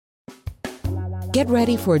Get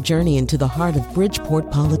ready for a journey into the heart of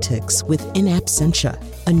Bridgeport politics with In Absentia,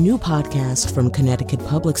 a new podcast from Connecticut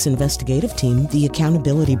Public's investigative team, The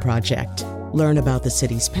Accountability Project. Learn about the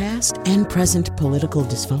city's past and present political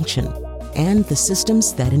dysfunction and the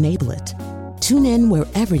systems that enable it. Tune in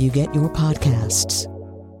wherever you get your podcasts.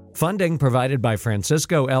 Funding provided by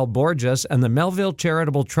Francisco L. Borges and the Melville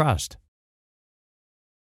Charitable Trust.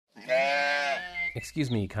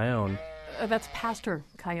 Excuse me, Kion. That's Pastor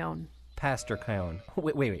Kion. Pastor Kion.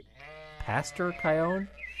 Wait. Pastor Kion?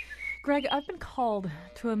 Greg, I've been called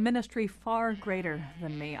to a ministry far greater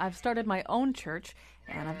than me. I've started my own church,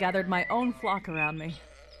 and I've gathered my own flock around me.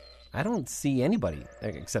 I don't see anybody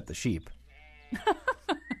except the sheep.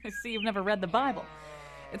 I see you've never read the Bible.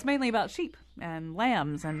 It's mainly about sheep and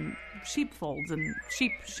lambs and sheepfolds and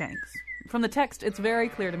sheep shanks. From the text, it's very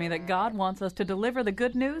clear to me that God wants us to deliver the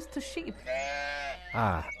good news to sheep.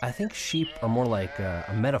 I think sheep are more like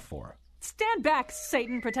a metaphor. Stand back,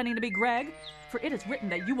 Satan, pretending to be Greg. For it is written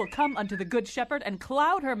that you will come unto the good shepherd and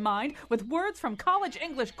cloud her mind with words from college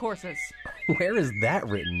English courses. Where is that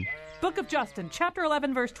written? Book of Justin, chapter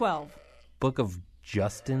 11, verse 12. Book of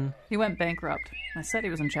Justin? He went bankrupt. I said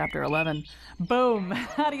he was in chapter 11. Boom.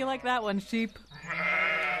 How do you like that one, sheep?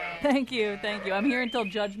 Thank you. I'm here until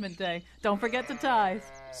Judgment Day. Don't forget to tithe.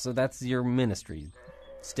 So that's your ministry?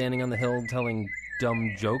 Standing on the hill telling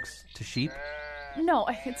dumb jokes to sheep? No,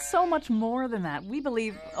 it's so much more than that. We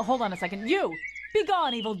believe... hold on a second. You! Be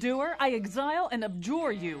gone, evildoer! I exile and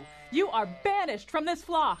abjure you. You are banished from this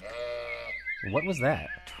flock. What was that?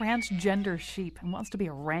 Transgender sheep and wants to be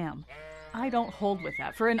a ram. I don't hold with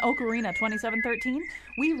that. For in Ocarina 27:13,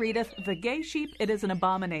 we readeth, the gay sheep, it is an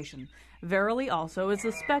abomination. Verily also is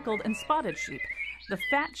the speckled and spotted sheep. The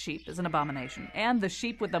fat sheep is an abomination, and the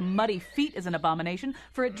sheep with the muddy feet is an abomination,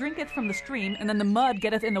 for it drinketh from the stream, and then the mud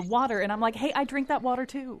getteth in the water, and I'm like, hey, I drink that water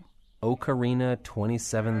too. Ocarina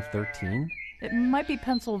 27:13? It might be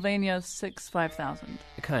Pennsylvania 5000.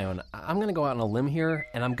 Kion, I'm going to go out on a limb here,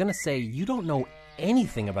 and I'm going to say you don't know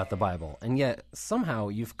anything about the Bible, and yet somehow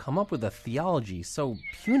you've come up with a theology so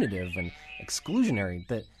punitive and exclusionary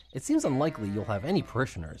that it seems unlikely you'll have any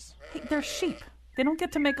parishioners. Hey, they're sheep. They don't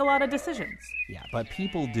get to make a lot of decisions. Yeah, but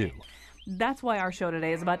people do. That's why our show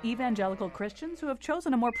today is about evangelical Christians who have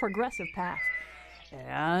chosen a more progressive path.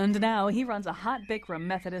 And now he runs a hot Bikram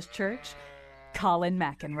Methodist church, Colin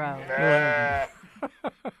McEnroe.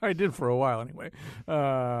 I did for a while anyway.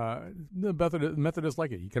 The Methodists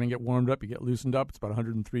like it. You kind of get warmed up, you get loosened up. It's about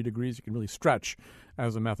 103 degrees. You can really stretch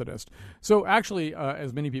as a Methodist. So actually,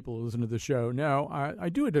 as many people who listen to this show know, I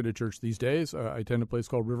do attend a church these days. I attend a place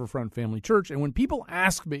called Riverfront Family Church. And when people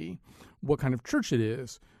ask me what kind of church it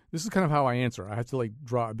is, this is kind of how I answer. I have to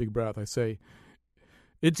draw a big breath. I say,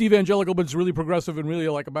 it's evangelical, but it's really progressive, and really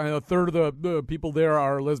like about a third of the people there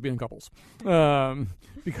are lesbian couples.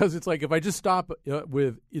 Because it's like if I just stop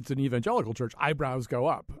with it's an evangelical church, eyebrows go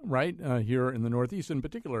up, right? Here in the Northeast in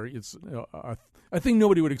particular, it's a thing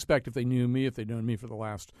nobody would expect if they knew me, if they'd known me for the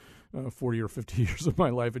last 40 or 50 years of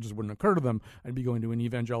my life. It just wouldn't occur to them I'd be going to an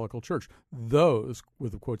evangelical church. Those,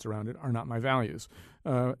 with the quotes around it, are not my values.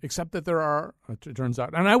 Except that there are, it turns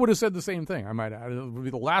out, and I would have said the same thing, I might add. It would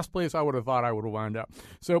be the last place I would have thought I would have wound up.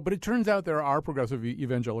 But it turns out there are progressive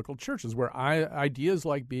evangelical churches where ideas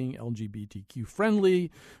like being LGBTQ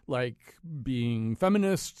friendly, like being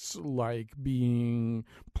feminists, like being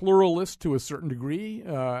pluralist to a certain degree,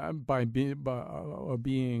 by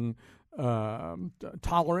being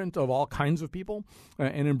tolerant of all kinds of people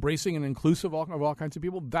and embracing and inclusive of all kinds of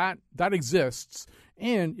people, that exists.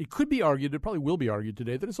 And it could be argued, it probably will be argued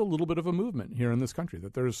today, that it's a little bit of a movement here in this country,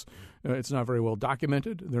 that there's it's not very well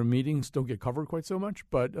documented. Their meetings don't get covered quite so much,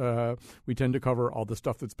 but we tend to cover all the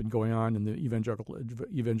stuff that's been going on in the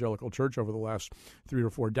evangelical church over the last 3 or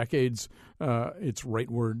 4 decades, its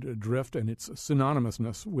rightward drift and its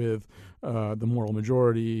synonymousness with the moral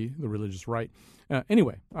majority, the religious right.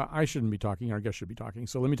 Anyway, I shouldn't be talking. Our guests should be talking.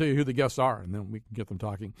 So let me tell you who the guests are, and then we can get them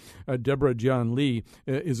talking. Deborah Jian Lee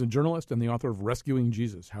is a journalist and the author of Rescuing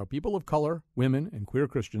Jesus, How People of Color, Women, and Queer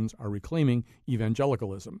Christians Are Reclaiming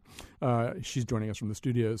Evangelicalism. She's joining us from the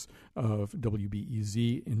studios of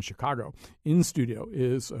WBEZ in Chicago. In studio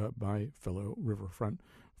is my fellow Riverfront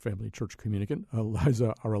Family Church communicant,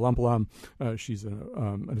 Liza Aralampalam. She's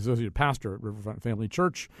an associate pastor at Riverfront Family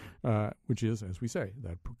Church, which is, as we say,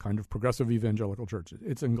 that kind of progressive evangelical church.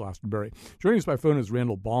 It's in Glastonbury. Joining us by phone is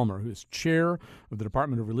Randall Balmer, who is chair of the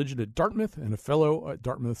Department of Religion at Dartmouth and a fellow at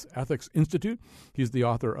Dartmouth's Ethics Institute. He's the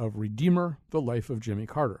author of Redeemer, The Life of Jimmy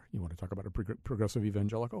Carter. You want to talk about a progressive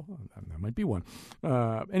evangelical? That might be one.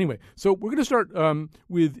 Anyway, so we're going to start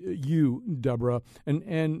with you, Deborah,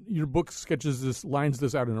 and your book lines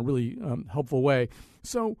this out in a really helpful way.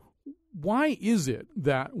 So why is it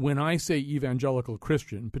that when I say evangelical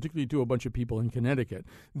Christian, particularly to a bunch of people in Connecticut,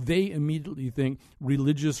 they immediately think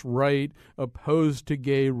religious right, opposed to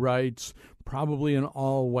gay rights, probably an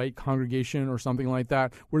all-white congregation or something like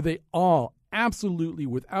that, where they all absolutely,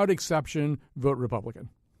 without exception, vote Republican?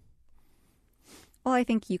 Well, I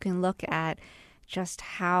think you can look at just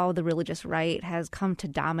how the religious right has come to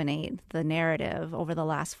dominate the narrative over the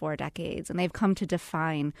last 4 decades. And they've come to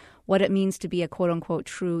define what it means to be a quote-unquote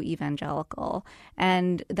true evangelical.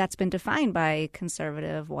 And that's been defined by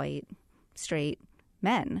conservative, white, straight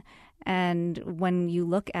men. And when you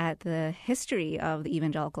look at the history of the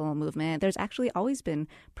evangelical movement, there's actually always been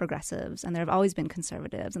progressives and there have always been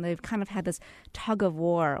conservatives. And they've kind of had this tug of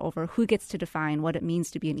war over who gets to define what it means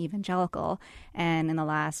to be an evangelical. And in the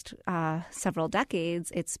last several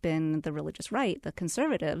decades, it's been the religious right, the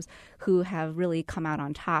conservatives, who have really come out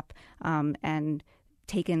on top and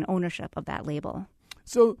taken ownership of that label.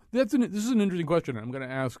 So this is an interesting question. I'm going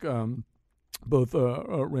to ask both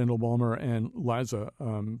Randall Balmer and Liza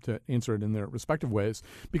to answer it in their respective ways.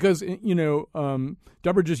 Because,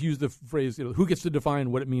 Deborah just used the phrase, who gets to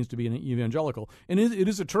define what it means to be an evangelical? And it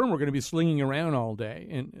is a term we're going to be slinging around all day.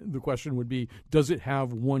 And the question would be, does it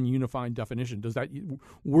have one unified definition? Does that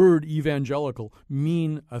word evangelical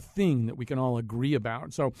mean a thing that we can all agree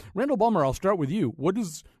about? So, Randall Balmer, I'll start with you. What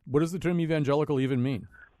does the term evangelical even mean?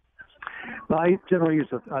 Well, I generally use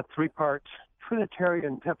a three-part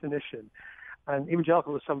Trinitarian definition. An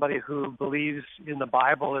evangelical is somebody who believes in the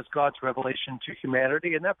Bible as God's revelation to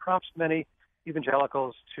humanity, and that prompts many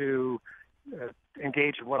evangelicals to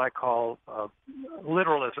engage in what I call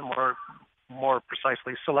literalism, or more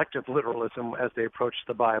precisely, selective literalism as they approach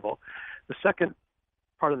the Bible. The second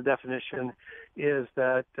part of the definition is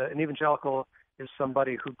that an evangelical is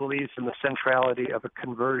somebody who believes in the centrality of a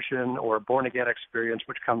conversion or born-again experience,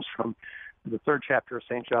 which comes from the 3rd chapter of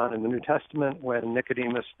St. John in the New Testament, when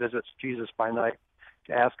Nicodemus visits Jesus by night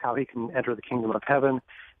to ask how he can enter the kingdom of heaven.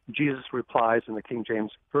 Jesus replies in the King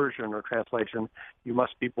James Version or translation, "You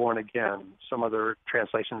must be born again." Some other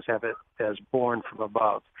translations have it as "born from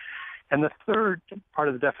above." And the third part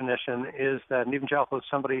of the definition is that an evangelical is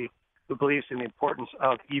somebody who believes in the importance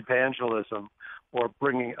of evangelism, or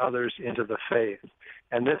bringing others into the faith.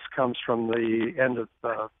 And this comes from the end of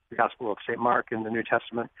the Gospel of St. Mark in the New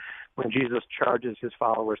Testament, when Jesus charges his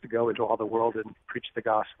followers to go into all the world and preach the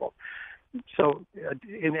gospel. So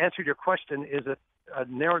in answer to your question, is it a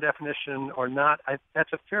narrow definition or not?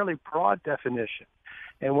 That's a fairly broad definition.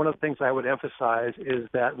 And one of the things I would emphasize is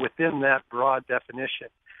that within that broad definition,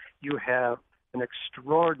 you have an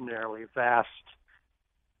extraordinarily vast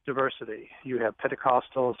diversity. You have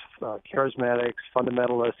Pentecostals, charismatics,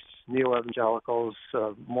 fundamentalists, neo-evangelicals,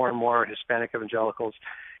 more and more Hispanic evangelicals,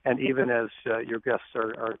 and even as your guests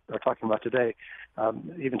are talking about today,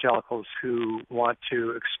 evangelicals who want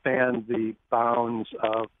to expand the bounds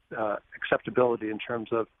of acceptability in terms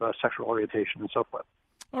of sexual orientation and so forth.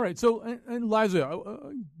 All right. So, and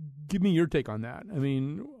Liza, give me your take on that. I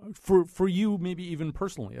mean, for you, maybe even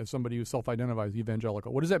personally, as somebody who self-identifies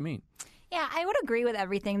evangelical, what does that mean? Yeah, I would agree with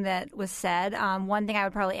everything that was said. One thing I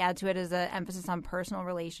would probably add to it is an emphasis on personal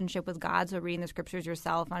relationship with God, so reading the scriptures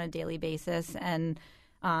yourself on a daily basis and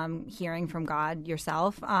hearing from God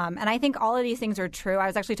yourself. And I think all of these things are true. I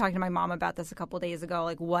was actually talking to my mom about this a couple of days ago,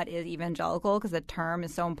 like what is evangelical, because the term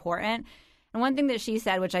is so important. And one thing that she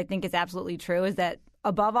said, which I think is absolutely true, is that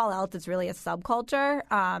above all else, it's really a subculture.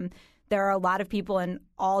 There are a lot of people in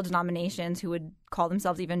all denominations who would call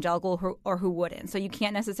themselves evangelical or who wouldn't. So you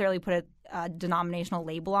can't necessarily put a denominational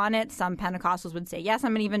label on it. Some Pentecostals would say, yes,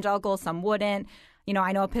 I'm an evangelical. Some wouldn't.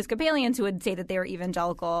 I know Episcopalians who would say that they were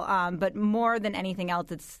evangelical. But more than anything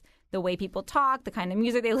else, it's the way people talk, the kind of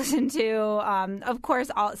music they listen to, of course,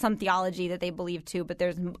 some theology that they believe too, but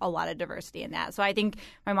there's a lot of diversity in that. So I think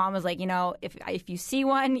my mom was like, if you see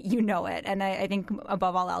one, you know it. And I think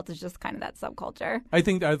above all else, it's just kind of that subculture. I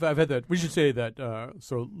think I've had that. We should say that,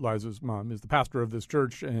 so Liza's mom is the pastor of this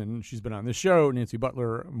church, and she's been on this show, Nancy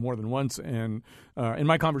Butler, more than once. And in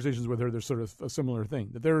my conversations with her, there's sort of a similar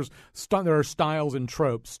thing, that there are styles and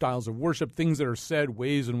tropes, styles of worship, things that are said,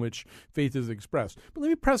 ways in which faith is expressed. But let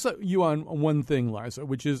me press you on one thing, Liza,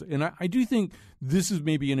 which is, and I do think this is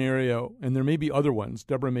maybe an area, and there may be other ones,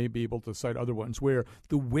 Deborah may be able to cite other ones, where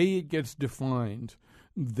the way it gets defined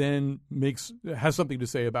then has something to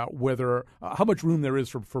say about whether how much room there is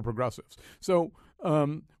for progressives. So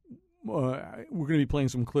we're going to be playing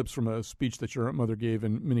some clips from a speech that your mother gave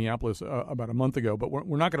in Minneapolis about a month ago, but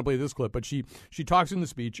we're not going to play this clip. But she talks in the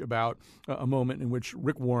speech about a moment in which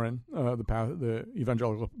Rick Warren, the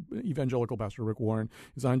evangelical pastor Rick Warren,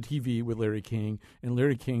 is on TV with Larry King, and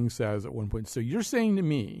Larry King says at one point, "So you're saying to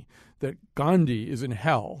me that Gandhi is in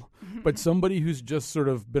hell, but somebody who's just sort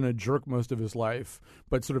of been a jerk most of his life,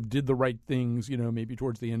 but sort of did the right things, maybe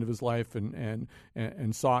towards the end of his life and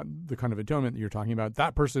sought the kind of atonement that you're talking about,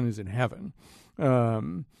 that person is in heaven."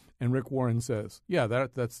 And Rick Warren says, "Yeah,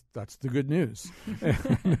 that's the good news."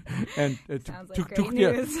 and sounds like great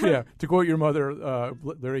news. To quote your mother,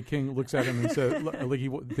 Larry King looks at him and says, like he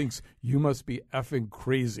thinks, "You must be effing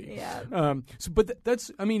crazy." Yeah. But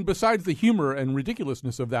that's, besides the humor and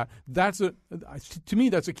ridiculousness of that, to me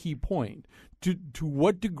that's a key point. To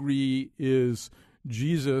what degree is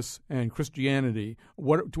Jesus and Christianity,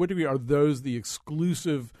 to what degree are those the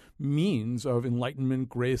exclusive means of enlightenment,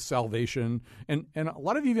 grace, salvation? And a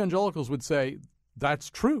lot of evangelicals would say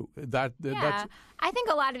that's true. That's I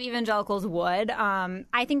think a lot of evangelicals would.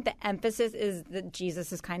 I think the emphasis is that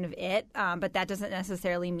Jesus is kind of it, but that doesn't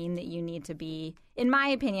necessarily mean that you need to be, in my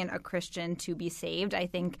opinion, a Christian to be saved. I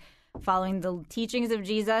think following the teachings of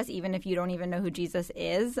Jesus, even if you don't even know who Jesus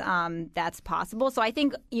is, that's possible. So I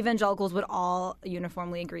think evangelicals would all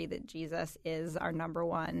uniformly agree that Jesus is our number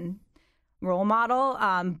one role model.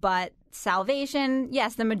 But salvation,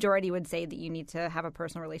 yes, the majority would say that you need to have a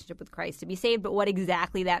personal relationship with Christ to be saved. But what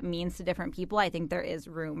exactly that means to different people, I think there is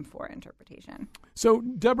room for interpretation. So,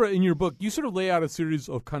 Deborah, in your book, you sort of lay out a series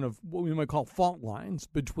of kind of what we might call fault lines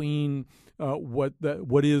between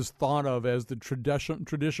what is thought of as the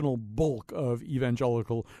traditional bulk of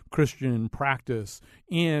evangelical Christian practice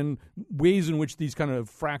and ways in which these kind of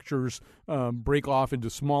fractures break off into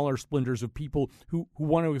smaller splinters of people who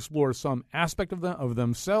want to explore some aspect of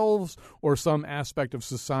themselves or some aspect of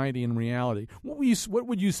society and reality. What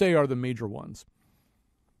would you say are the major ones?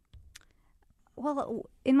 Well,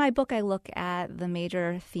 in my book, I look at the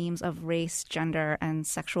major themes of race, gender, and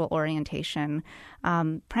sexual orientation,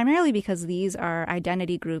 primarily because these are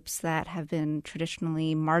identity groups that have been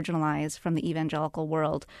traditionally marginalized from the evangelical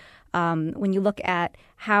world. When you look at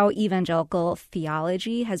how evangelical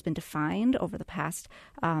theology has been defined over the past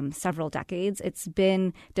several decades, it's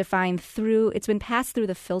been passed through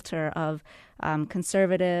the filter of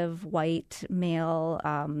conservative, white, male,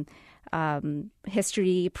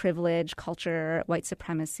 history, privilege, culture, white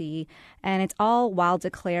supremacy, and it's all while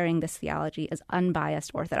declaring this theology as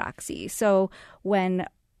unbiased orthodoxy. So when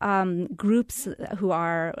groups who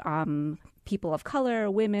are people of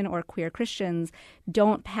color, women, or queer Christians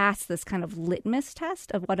don't pass this kind of litmus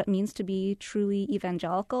test of what it means to be truly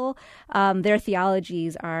evangelical, their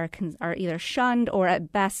theologies are either shunned or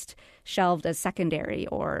at best shelved as secondary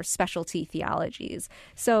or specialty theologies.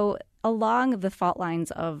 So along the fault lines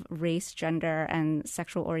of race, gender, and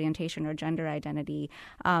sexual orientation or gender identity,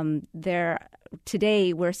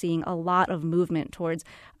 today we're seeing a lot of movement towards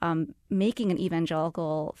making an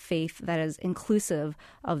evangelical faith that is inclusive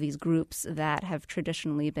of these groups that have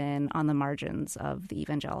traditionally been on the margins of the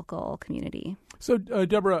evangelical community. So,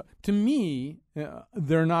 Deborah, to me,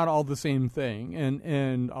 they're not all the same thing,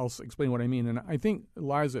 and I'll explain what I mean. And I think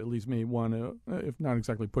Liza at least may want to, if not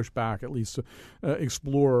exactly push back, at least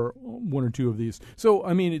explore one or two of these. So,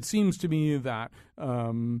 it seems to me that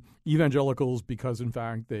evangelicals, because in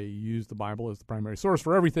fact they use the Bible as the primary source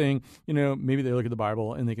for everything, maybe they look at the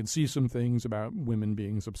Bible and they can see some things about women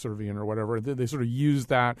being subservient or whatever. They sort of use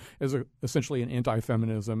that as essentially an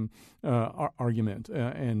anti-feminism argument,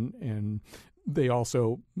 and they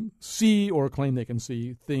also see or claim they can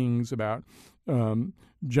see things about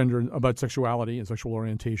gender, about sexuality and sexual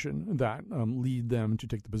orientation that lead them to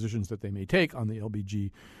take the positions that they may take on the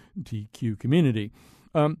LGBTQ community.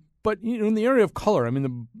 But in the area of color,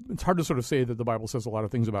 it's hard to sort of say that the Bible says a lot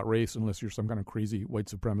of things about race unless you're some kind of crazy white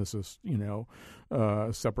supremacist,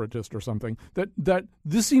 separatist or something. That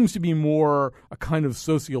this seems to be more a kind of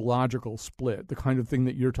sociological split, the kind of thing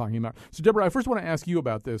that you're talking about. So, Deborah, I first want to ask you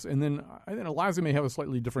about this, and then Eliza may have a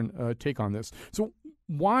slightly different take on this. So,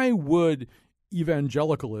 why would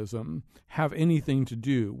evangelicalism have anything to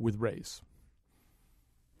do with race?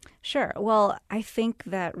 Sure. Well, I think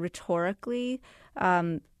that rhetorically,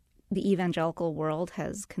 the evangelical world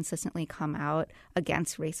has consistently come out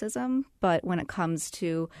against racism, but when it comes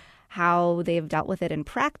to how they've dealt with it in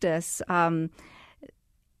practice, white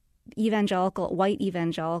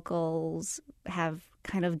evangelicals have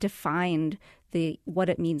kind of defined what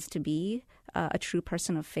it means to be a true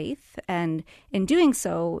person of faith. And in doing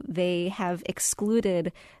so, they have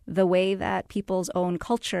excluded the way that people's own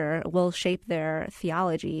culture will shape their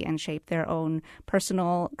theology and shape their own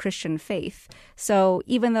personal Christian faith. So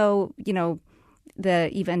even though,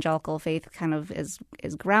 the evangelical faith kind of is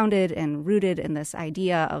grounded and rooted in this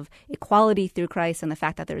idea of equality through Christ and the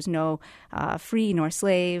fact that there's no free nor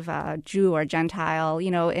slave, Jew or Gentile.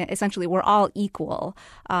 Essentially we're all equal.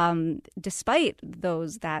 Despite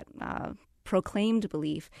those that proclaimed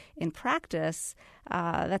belief, in practice,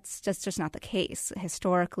 that's just not the case.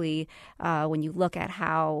 Historically, when you look at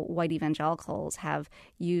how white evangelicals have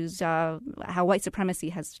used, how white supremacy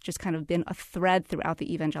has just kind of been a thread throughout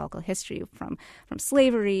the evangelical history, from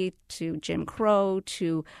slavery to Jim Crow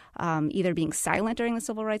to either being silent during the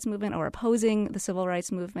civil rights movement or opposing the civil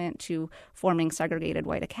rights movement to forming segregated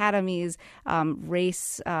white academies.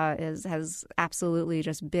 Race has absolutely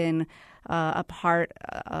just been a part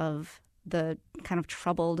of the kind of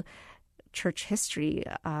troubled church history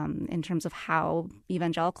in terms of how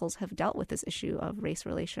evangelicals have dealt with this issue of race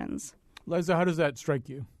relations. Liza, how does that strike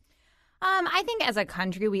you? I think as a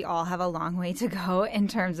country, we all have a long way to go in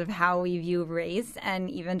terms of how we view race, and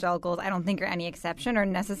evangelicals, I don't think, are any exception or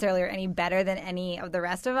necessarily are any better than any of the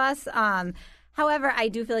rest of us. However, I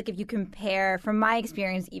do feel like if you compare, from my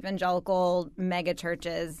experience, evangelical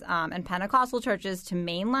megachurches and Pentecostal churches to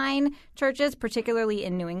mainline churches, particularly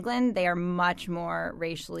in New England, they are much more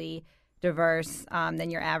racially diverse than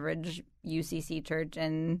your average UCC church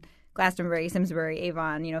in Glastonbury, Simsbury,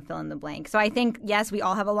 Avon, fill in the blank. So I think, yes, we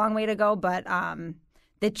all have a long way to go, but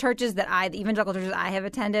the evangelical churches I have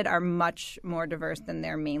attended are much more diverse than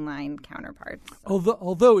their mainline counterparts.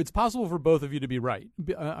 Although it's possible for both of you to be right,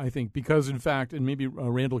 I think, because in fact, and maybe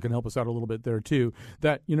Randall can help us out a little bit there too,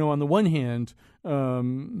 that, on the one hand,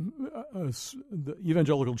 the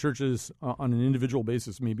evangelical churches on an individual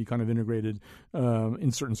basis may be kind of integrated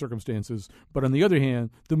in certain circumstances. But on the other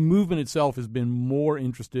hand, the movement itself has been more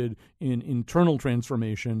interested in internal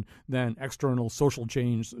transformation than external social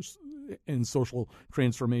change and social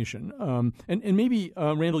transformation. And maybe,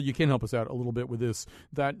 Randall, you can help us out a little bit with this,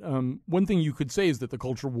 that one thing you could say is that the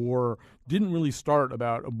culture war didn't really start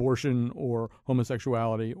about abortion or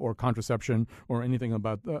homosexuality or contraception or anything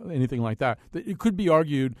like that. It could be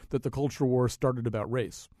argued that the culture war started about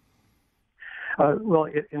race. Well,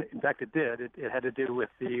 in fact, it did. It had to do with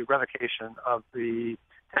the revocation of the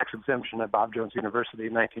tax exemption at Bob Jones University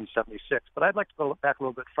in 1976. But I'd like to go back a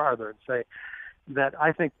little bit farther and say that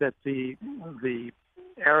I think that the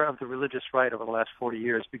era of the religious right over the last 40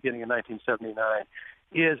 years, beginning in 1979,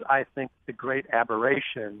 is, I think, the great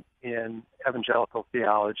aberration in evangelical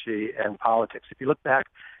theology and politics. If you look back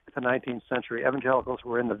at the 19th century, evangelicals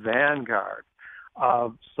were in the vanguard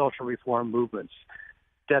of social reform movements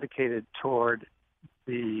dedicated toward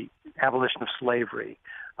the abolition of slavery,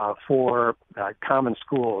 for common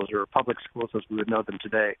schools or public schools as we would know them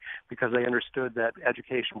today, because they understood that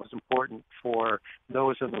education was important for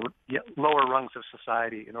those in the lower rungs of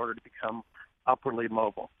society in order to become upwardly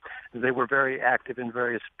mobile. They were very active in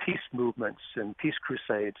various peace movements and peace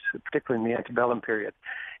crusades, particularly in the antebellum period.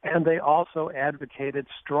 And they also advocated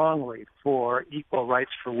strongly for equal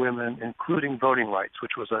rights for women, including voting rights,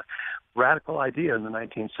 which was a radical idea in the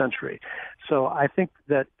 19th century. So I think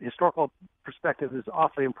that historical perspective is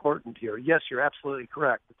awfully important here. Yes, you're absolutely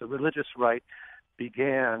correct that the religious right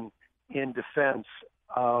began in defense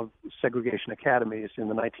of segregation academies in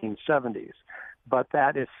the 1970s. But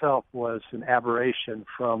that itself was an aberration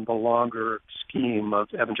from the longer scheme of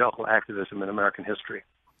evangelical activism in American history.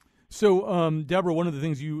 So, Deborah, one of the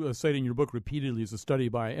things you cite in your book repeatedly is a study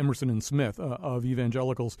by Emerson and Smith of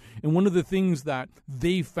evangelicals. And one of the things that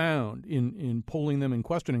they found in polling them and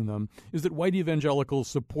questioning them is that white evangelicals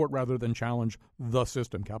support rather than challenge the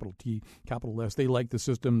system, capital T, capital S. They like the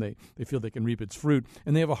system. They feel they can reap its fruit.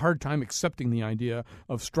 And they have a hard time accepting the idea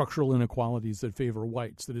of structural inequalities that favor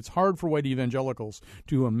whites, that it's hard for white evangelicals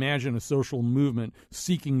to imagine a social movement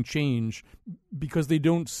seeking change because they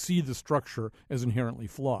don't see the structure as inherently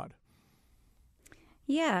flawed.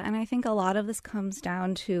 Yeah, and I think a lot of this comes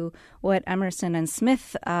down to what Emerson and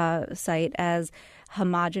Smith cite as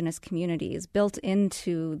homogenous communities built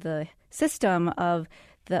into the system of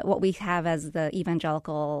what we have as the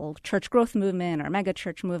evangelical church growth movement or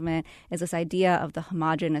megachurch movement is this idea of the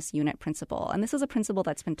homogeneous unit principle. And this is a principle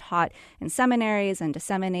that's been taught in seminaries and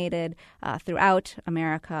disseminated throughout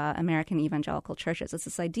American evangelical churches. It's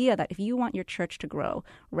this idea that if you want your church to grow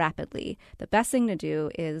rapidly, the best thing to do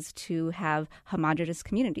is to have homogeneous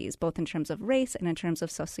communities, both in terms of race and in terms of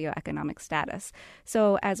socioeconomic status.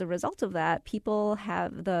 So as a result of that, people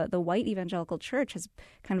have the white evangelical church has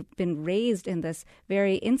kind of been raised in this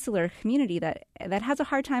very insular community that has a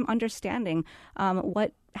hard time understanding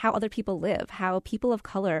how other people live, how people of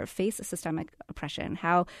color face systemic oppression,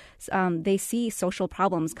 how they see social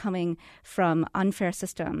problems coming from unfair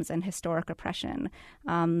systems and historic oppression.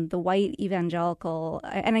 The white evangelical,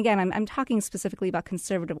 and again, I'm talking specifically about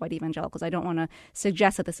conservative white evangelicals. I don't want to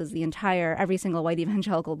suggest that this is every single white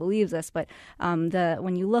evangelical believes this, but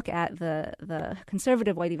when you look at the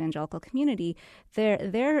conservative white evangelical community,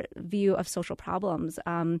 their view of social problems,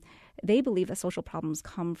 they believe that social problems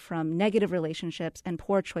come from negative relationships and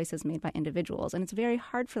poor choices made by individuals. And it's very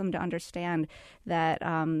hard for them to understand that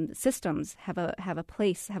systems have a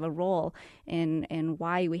place, have a role in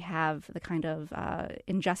why we have the kind of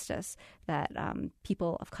injustice that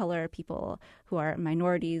people of color, people who are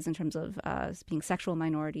minorities in terms of being sexual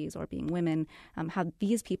minorities or being women, how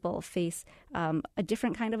these people face a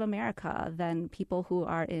different kind of America than people who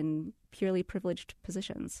are in purely privileged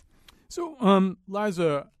positions. So,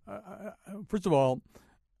 Liza, first of all,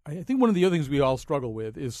 I think one of the other things we all struggle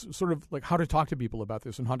with is sort of like how to talk to people about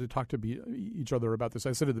this and how to talk to each other about this.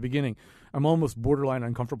 I said at the beginning, I'm almost borderline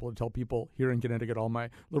uncomfortable to tell people here in Connecticut, all my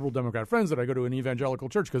liberal Democrat friends, that I go to an evangelical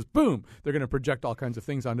church because, boom, they're going to project all kinds of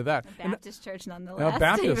things onto that. A Baptist church, nonetheless. A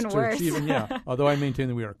Baptist even church, worse. even, yeah. Although I maintain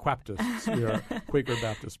that we are Quaptists. We are Quaker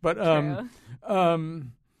Baptists. But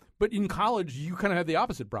but in college, you kind of had the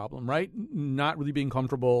opposite problem, right? Not really being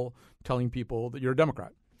comfortable telling people that you're a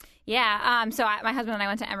Democrat. Yeah. So my husband and I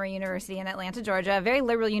went to Emory University in Atlanta, Georgia, a very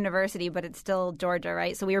liberal university, but it's still Georgia,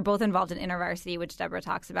 right? So we were both involved in InterVarsity, which Deborah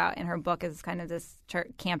talks about in her book as kind of this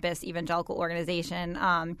campus evangelical organization.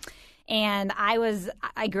 And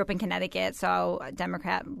I grew up in Connecticut, so a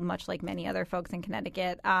Democrat, much like many other folks in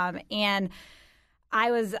Connecticut. And I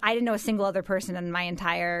didn't know a single other person in my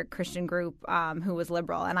entire Christian group who was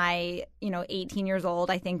liberal. And 18 years old,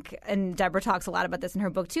 I think, and Deborah talks a lot about this in her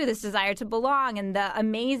book too, this desire to belong and the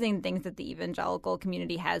amazing things that the evangelical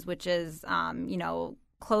community has, which is,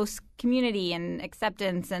 close community and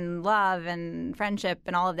acceptance and love and friendship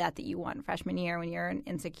and all of that you want freshman year when you're an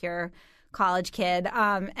insecure college kid.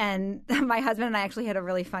 And my husband and I actually had a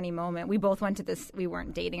really funny moment. We both went to this, we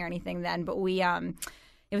weren't dating or anything then, but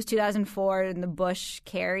it was 2004 in the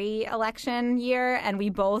Bush-Kerry election year, and we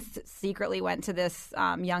both secretly went to this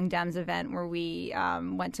Young Dems event where we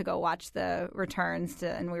went to go watch the returns,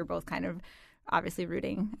 and we were both kind of obviously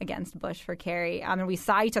rooting against Bush for Kerry. And we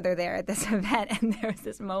saw each other there at this event, and there was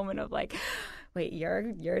this moment of like, wait,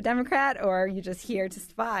 you're a Democrat, or are you just here to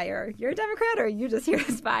spy? Or you're a Democrat, or are you just here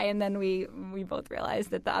to spy? And then we both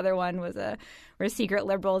realized that the other one were secret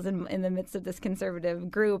liberals in the midst of this conservative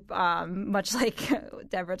group, much like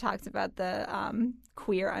Deborah talks about the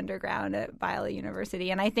queer underground at Biola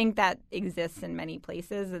University. And I think that exists in many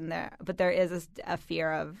places, but there is a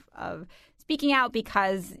fear of speaking out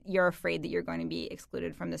because you're afraid that you're going to be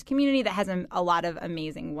excluded from this community that has a lot of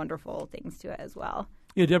amazing, wonderful things to it as well.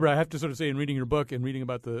 Yeah, Deborah, I have to sort of say in reading your book and reading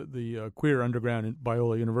about the queer underground at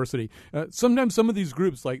Biola University, sometimes some of these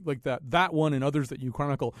groups, like that one and others that you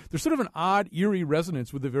chronicle, there's sort of an odd, eerie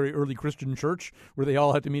resonance with the very early Christian church where they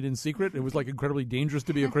all had to meet in secret. It was like incredibly dangerous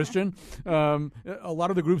to be a Christian. A lot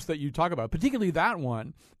of the groups that you talk about, particularly that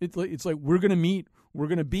one, it's like we're going to meet, we're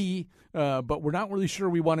going to be, but we're not really sure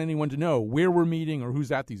we want anyone to know where we're meeting or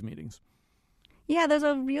who's at these meetings. Yeah, there's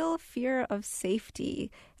a real fear of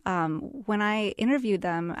safety. When I interviewed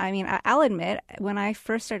them, I'll admit, when I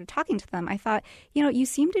first started talking to them, I thought, you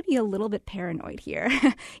seem to be a little bit paranoid here.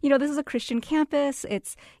 This is a Christian campus.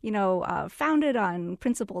 It's, founded on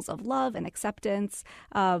principles of love and acceptance.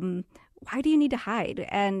 Why do you need to hide?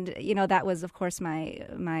 And, that was, of course, my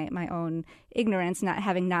own ignorance,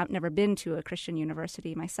 never been to a Christian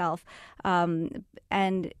university myself.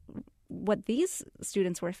 And what these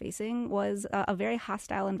students were facing was a very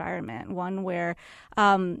hostile environment, one where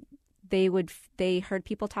they heard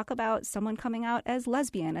people talk about someone coming out as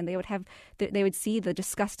lesbian, and they would see the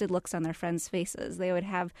disgusted looks on their friends' faces. They would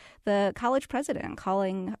have the college president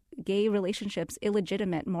calling gay relationships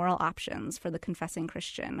illegitimate moral options for the confessing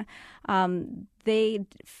Christian. They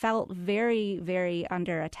felt very, very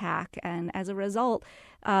under attack, and as a result,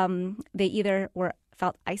 they either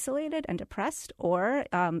felt isolated and depressed, or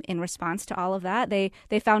in response to all of that, they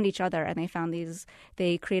found each other, and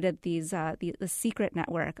they created the secret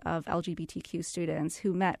network of LGBTQ students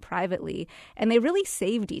who met privately, and they really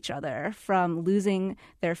saved each other from losing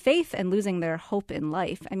their faith and losing their hope in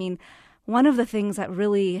life. One of the things that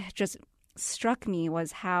really just struck me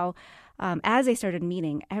was how, as they started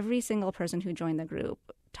meeting, every single person who joined the group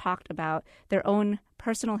talked about their own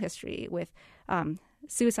personal history with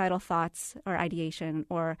suicidal thoughts or ideation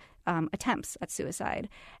or attempts at suicide.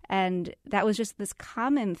 And that was just this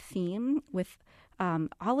common theme with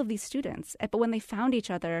all of these students. But when they found each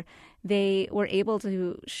other, they were able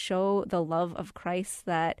to show the love of Christ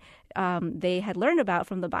that they had learned about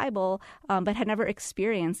from the Bible, but had never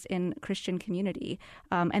experienced in Christian community.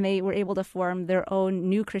 And they were able to form their own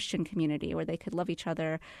new Christian community where they could love each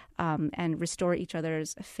other and restore each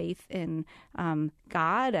other's faith in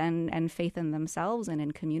God and faith in themselves and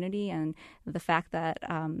in community, and the fact that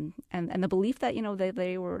and the belief that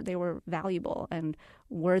they were valuable and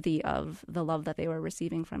worthy of the love that they were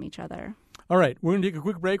receiving from each other. All right, we're going to take a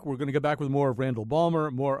quick break. We're going to get back with more of Randall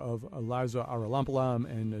Balmer, more of Liza Aralampalam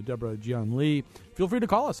and Deborah Jian Lee. Feel free to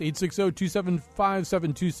call us,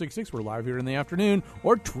 860-275-7266. We're live here in the afternoon,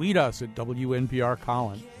 or tweet us at WNPR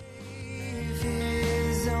Colin.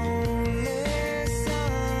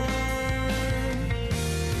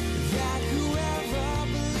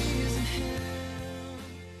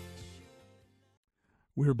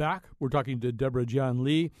 We're back. We're talking to Deborah Jian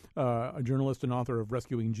Lee, a journalist and author of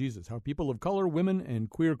Rescuing Jesus, How People of Color, Women,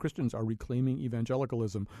 and Queer Christians Are Reclaiming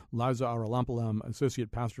Evangelicalism. Liza Aralampalam,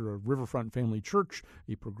 associate pastor of Riverfront Family Church,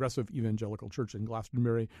 a progressive evangelical church in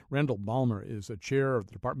Glastonbury. Randall Balmer is a chair of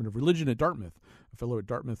the Department of Religion at Dartmouth, a fellow at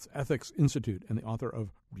Dartmouth's Ethics Institute, and the author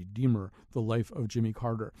of Redeemer, The Life of Jimmy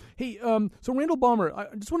Carter. Hey, so Randall Balmer,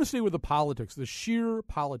 I just want to stay with the politics, the sheer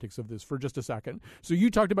politics of this for just a second. So you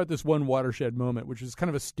talked about this one watershed moment, which is kind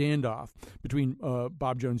of a standoff between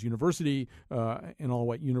Bob Jones University, an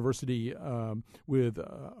all-white university with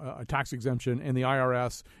a tax exemption, and the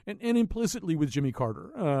IRS, and implicitly with Jimmy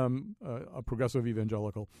Carter, a progressive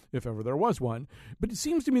evangelical, if ever there was one. But it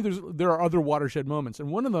seems to me there are other watershed moments, and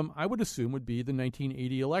one of them, I would assume, would be the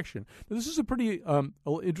 1980 election. Now, this is a pretty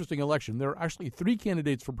interesting election. There are actually three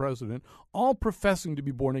candidates for president, all professing to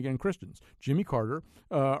be born-again Christians: Jimmy Carter,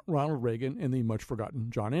 Ronald Reagan, and the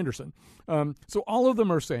much-forgotten John Anderson. So all of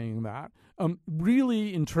them are saying that.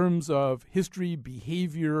 Really, in terms of history,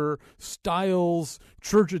 behavior, styles,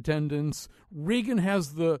 church attendance, Reagan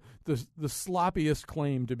has the sloppiest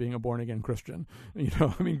claim to being a born-again Christian.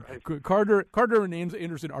 Right. Carter and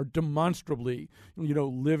Anderson are demonstrably,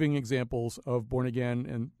 living examples of born-again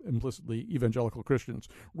and implicitly evangelical Christians.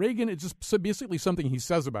 Reagan, it's just basically something he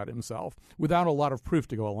says about himself without a lot of proof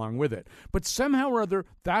to go along with it. But somehow or other,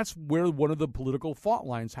 that's where one of the political fault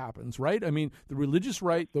lines happens, right? I mean, the religious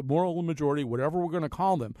right, the moral majority, whatever we're going to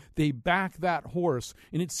call them, they back that horse.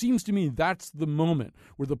 And it seems to me that's the moment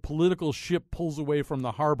where the political ship pulls away from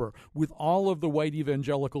the harbor with all of the white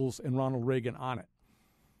evangelicals and Ronald Reagan on it.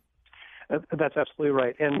 That's absolutely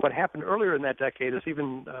right. And what happened earlier in that decade is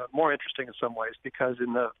even more interesting in some ways, because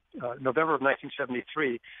in the November of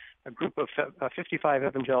 1973, a group of 55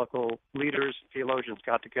 evangelical leaders, theologians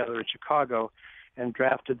got together in Chicago and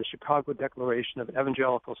drafted the Chicago Declaration of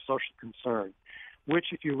Evangelical Social Concern,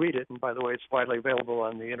 which, if you read it, and by the way, it's widely available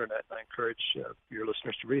on the internet, and I encourage your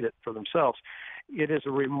listeners to read it for themselves, it is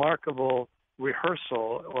a remarkable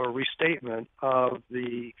rehearsal or restatement of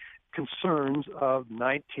the concerns of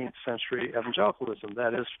 19th century evangelicalism,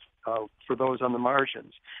 that is, for those on the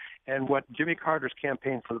margins. And what Jimmy Carter's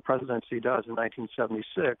campaign for the presidency does in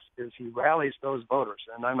 1976 is he rallies those voters.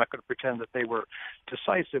 And I'm not going to pretend that they were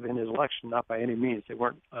decisive in his election, not by any means. They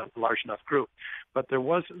weren't a large enough group. But there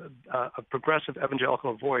was a progressive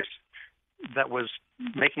evangelical voice that was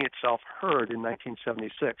making itself heard in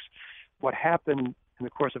 1976. What happened in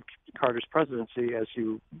the course of Carter's presidency, as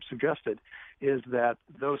you suggested, is that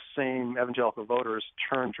those same evangelical voters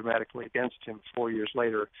turned dramatically against him 4 years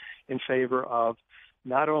later in favor of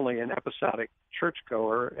not only an episodic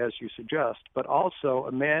churchgoer, as you suggest, but also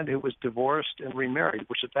a man who was divorced and remarried,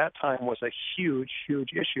 which at that time was a huge, huge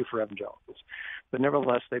issue for evangelicals. But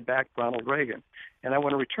nevertheless, they backed Ronald Reagan. And I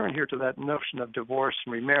want to return here to that notion of divorce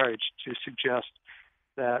and remarriage to suggest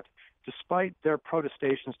that despite their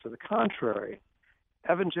protestations to the contrary,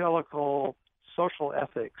 evangelical social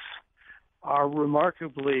ethics are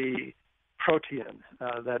remarkably protean,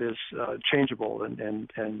 that is, changeable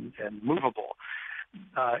and movable.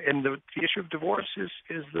 And the issue of divorce is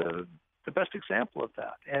the best example of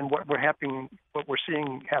that. And what we're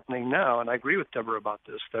seeing happening now, and I agree with Deborah about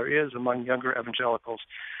this, there is among younger evangelicals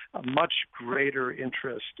a much greater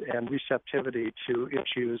interest and receptivity to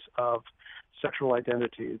issues of sexual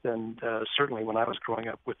identity than certainly when I was growing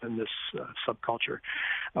up within this subculture.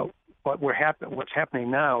 What's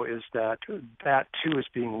happening now is that too is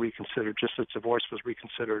being reconsidered, just as divorce was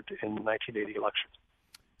reconsidered in the 1980 election.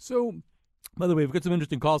 So, by the way, we've got some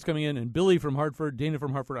interesting calls coming in, and Billy from Hartford, Dana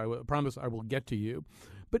from Hartford, I promise I will get to you.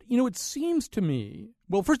 But, it seems to me,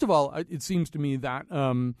 well, first of all, it seems to me that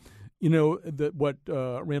that what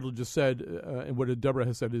Randall just said and what Deborah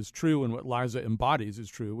has said is true, and what Liza embodies is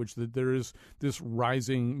true, which that there is this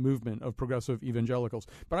rising movement of progressive evangelicals.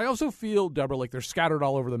 But I also feel, Deborah, like they're scattered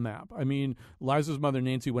all over the map. I mean, Liza's mother,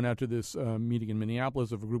 Nancy, went out to this meeting in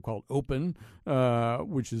Minneapolis of a group called Open,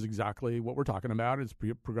 which is exactly what we're talking about. It's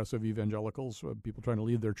progressive evangelicals, people trying to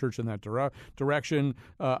lead their church in that direction.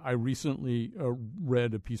 I recently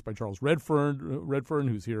read a piece by Charles Redfern,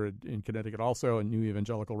 who's here in Connecticut also, a new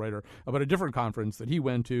evangelical writer, about a different conference that he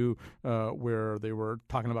went to where they were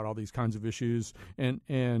talking about all these kinds of issues.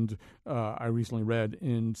 And I recently read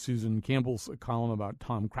in Susan Campbell's column about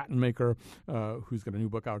Tom Crattenmaker, who's got a new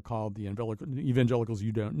book out called The Evangelicals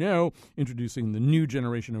You Don't Know, introducing the new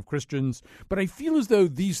generation of Christians. But I feel as though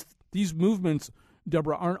these movements,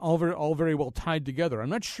 Deborah, aren't all very well tied together. I'm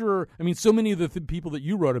not sure. I mean, so many of the people that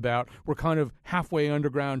you wrote about were kind of halfway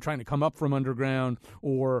underground, trying to come up from underground,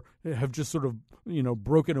 or have just sort of,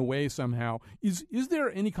 broken away somehow. Is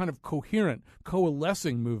there any kind of coherent,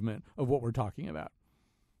 coalescing movement of what we're talking about?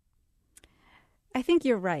 I think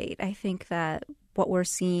you're right. I think that what we're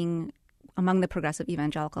seeing among the progressive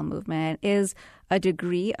evangelical movement is a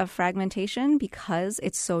degree of fragmentation because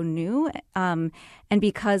it's so new, and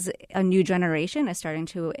because a new generation is starting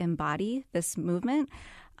to embody this movement.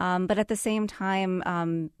 But at the same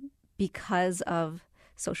time, because of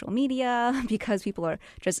social media, because people are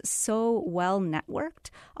just so well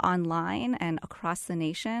networked online and across the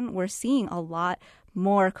nation, we're seeing a lot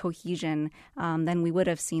more cohesion than we would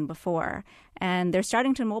have seen before. And they're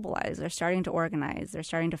starting to mobilize, they're starting to organize, they're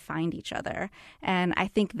starting to find each other. And I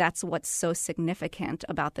think that's what's so significant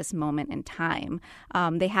about this moment in time.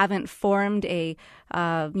 They haven't formed a,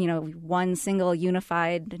 one single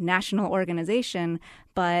unified national organization,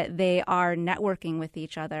 but they are networking with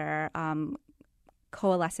each other,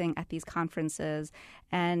 coalescing at these conferences.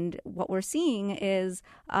 And what we're seeing is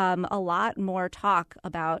a lot more talk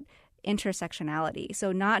about intersectionality.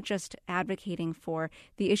 So not just advocating for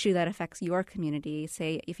the issue that affects your community,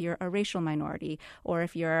 say if you're a racial minority or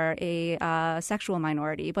if you're a sexual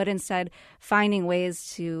minority, but instead finding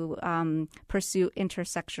ways to pursue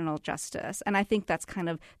intersectional justice. And I think that's kind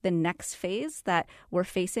of the next phase that we're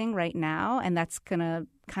facing right now, and that's going to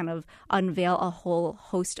kind of unveil a whole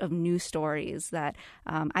host of new stories that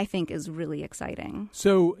I think is really exciting.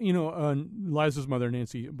 So, Liza's mother,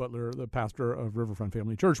 Nancy Butler, the pastor of Riverfront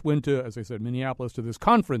Family Church, went to, as I said, Minneapolis to this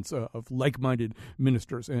conference of like-minded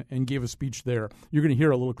ministers and gave a speech there. You're going to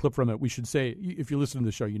hear a little clip from it. We should say, if you listen to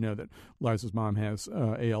the show, you know that Liza's mom has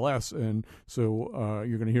ALS, and so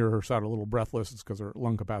you're going to hear her sound a little breathless. It's because her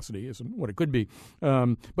lung capacity isn't what it could be.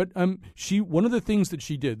 But one of the things that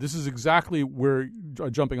she did, this is exactly where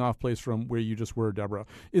jumping off place from where you just were, Deborah,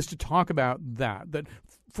 is to talk about that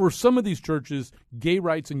for some of these churches, gay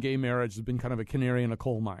rights and gay marriage has been kind of a canary in a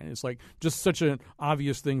coal mine. It's like just such an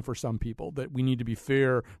obvious thing for some people that we need to be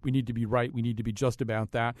fair, we need to be right, we need to be just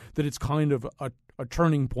about that it's kind of a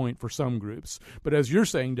turning point for some groups. But as you're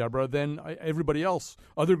saying, Deborah, then everybody else,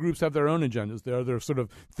 other groups have their own agendas. There are sort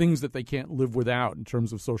of things that they can't live without in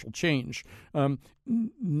terms of social change.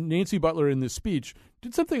 Nancy Butler in this speech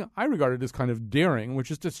did something I regarded as kind of daring,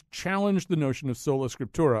 which is to challenge the notion of sola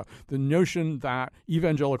scriptura, the notion that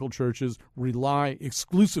evangelical churches rely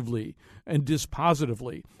exclusively and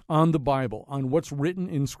dispositively on the Bible, on what's written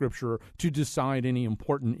in Scripture to decide any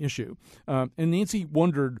important issue. And Nancy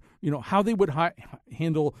wondered, how they would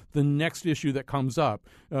handle the next issue that comes up,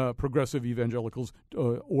 progressive evangelicals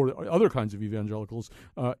or other kinds of evangelicals,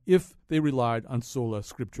 if they relied on sola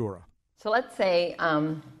scriptura. So let's say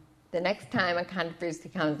the next time a controversy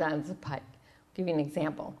comes down the pike, I'll give you an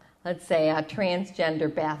example. Let's say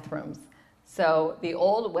transgender bathrooms. So the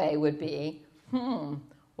old way would be,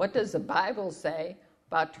 what does the Bible say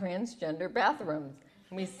about transgender bathrooms?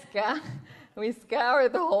 And we scour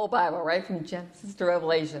the whole Bible, right from Genesis to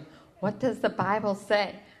Revelation. What does the Bible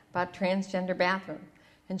say about transgender bathrooms?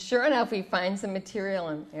 And sure enough, we find some material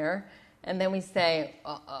in there, and then we say,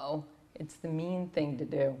 it's the mean thing to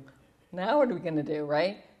do. Now what are we going to do,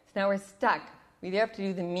 right? So now we're stuck. We either have to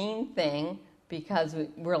do the mean thing because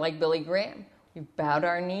we're like Billy Graham. We've bowed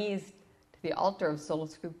our knees to the altar of sola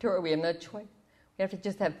scriptura. We have no choice. We have to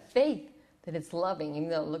just have faith that it's loving, even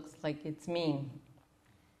though it looks like it's mean.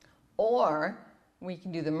 Or we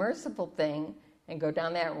can do the merciful thing and go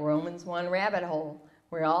down that Romans 1 rabbit hole.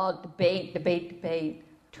 We're all debate,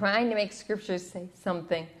 trying to make Scripture say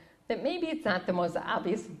something that maybe it's not the most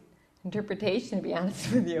obvious interpretation, to be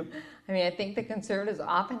honest with you. I mean, I think the conservatives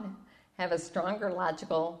often have a stronger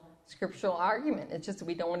logical scriptural argument. It's just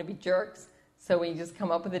we don't want to be jerks, so we just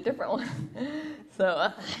come up with a different one.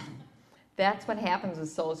 So that's what happens with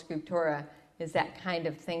sola scriptura, is that kind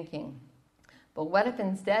of thinking. But what if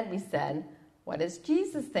instead we said, what does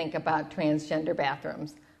Jesus think about transgender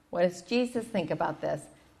bathrooms? What does Jesus think about this?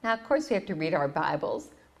 Now, of course, we have to read our Bibles.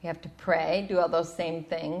 We have to pray, do all those same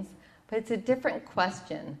things. But it's a different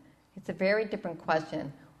question. It's a very different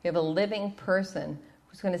question. We have a living person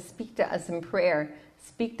who's going to speak to us in prayer,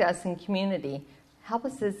 speak to us in community, help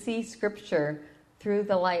us to see Scripture through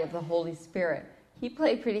the light of the Holy Spirit. He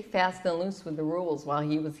played pretty fast and loose with the rules while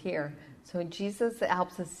he was here. So Jesus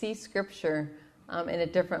helps us see Scripture in a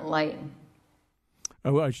different light.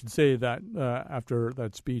 Oh, I should say that after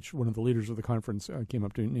that speech, one of the leaders of the conference came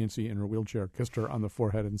up to Nancy in her wheelchair, kissed her on the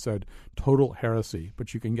forehead, and said, "Total heresy,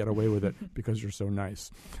 but you can get away with it because you're so nice."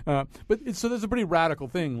 So that's a pretty radical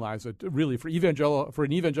thing, Liza, really, for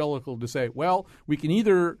an evangelical to say, well, we can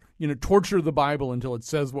either torture the Bible until it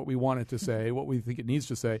says what we want it to say, what we think it needs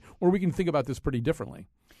to say, or we can think about this pretty differently.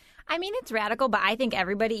 I mean, it's radical, but I think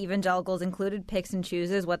everybody, evangelicals included, picks and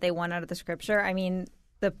chooses what they want out of the Scripture. I mean,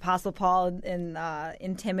 the Apostle Paul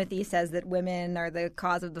in Timothy says that women are the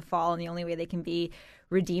cause of the fall, and the only way they can be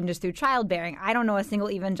redeemed is through childbearing. I don't know a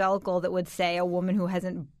single evangelical that would say a woman who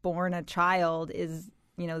hasn't born a child is,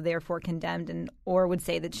 therefore condemned, or would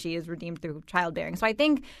say that she is redeemed through childbearing. So I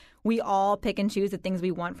think we all pick and choose the things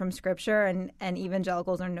we want from Scripture, and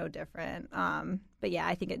evangelicals are no different. But yeah,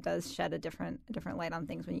 I think it does shed a different light on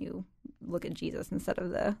things when you look at Jesus instead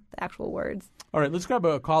of the actual words. All right, let's grab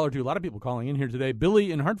a call or two. A lot of people calling in here today.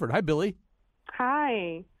 Billy in Hartford. Hi, Billy.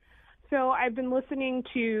 Hi. So I've been listening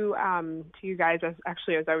to you guys as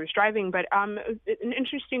I was driving, but an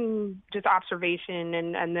interesting just observation,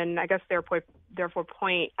 and then I guess therefore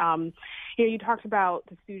point. You talked about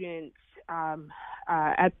the students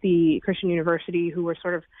at the Christian university who were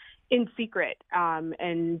sort of in secret,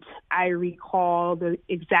 and I recall the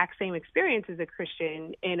exact same experience as a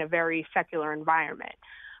Christian in a very secular environment,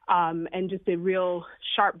 and just a real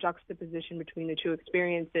sharp juxtaposition between the two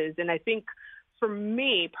experiences. And I think for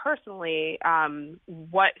me personally,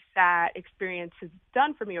 what that experience has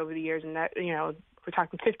done for me over the years, and that, we're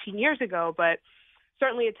talking 15 years ago, but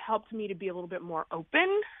certainly it's helped me to be a little bit more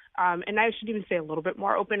open. And I should even say a little bit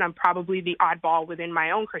more open. I'm probably the oddball within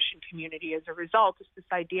my own Christian community as a result. It's this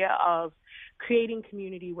idea of creating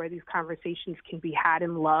community where these conversations can be had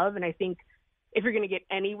in love. And I think if you're going to get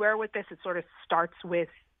anywhere with this, it sort of starts with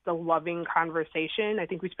the loving conversation. I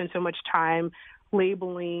think we spend so much time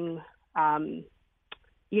labeling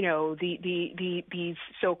these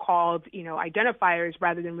so-called, identifiers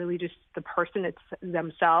rather than really just the person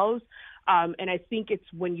themselves. And I think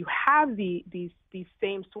it's when you have these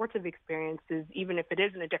same sorts of experiences, even if it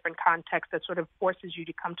is in a different context, that sort of forces you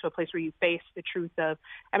to come to a place where you face the truth of,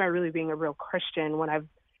 am I really being a real Christian when I've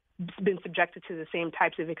been subjected to the same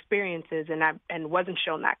types of experiences and wasn't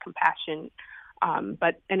shown that compassion?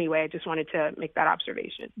 But anyway, I just wanted to make that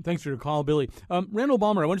observation. Thanks for your call, Billy. Randall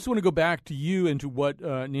Balmer, I just want to go back to you and to what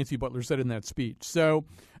Nancy Butler said in that speech. So,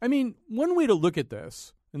 I mean, one way to look at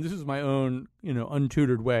this, and this is my own,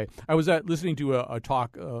 untutored way. I was listening to a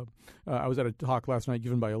talk. I was at a talk last night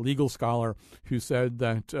given by a legal scholar who said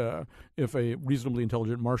that if a reasonably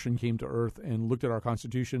intelligent Martian came to Earth and looked at our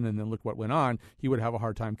Constitution and then looked what went on, he would have a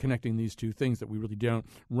hard time connecting these two things, that we really don't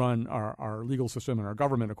run our legal system and our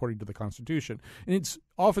government according to the Constitution. And it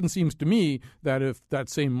often seems to me that if that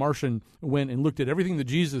same Martian went and looked at everything that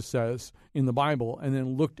Jesus says in the Bible and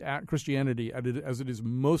then looked at Christianity as it is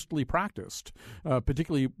mostly practiced,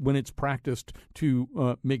 particularly when it's practiced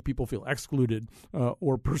to make people feel excluded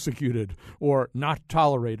or persecuted or not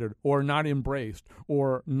tolerated or not embraced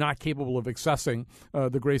or not capable of accessing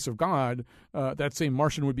the grace of God, that same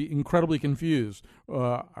Martian would be incredibly confused.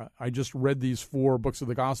 I just read these 4 books of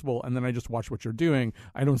the gospel and then I just watch what you're doing.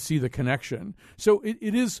 I don't see the connection. So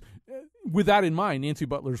it is, with that in mind, Nancy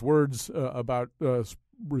Butler's words about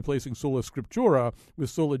replacing sola scriptura with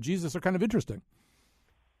sola Jesus are kind of interesting.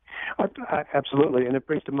 Absolutely, and it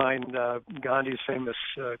brings to mind Gandhi's famous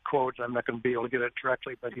quote. I'm not going to be able to get it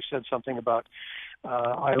directly, but he said something about,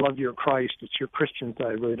 I love your Christ, it's your Christians that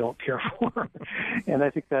I really don't care for. And I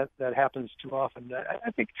think that happens too often.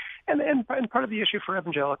 I think, and part of the issue for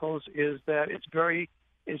evangelicals is that it's very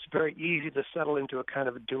easy to settle into a kind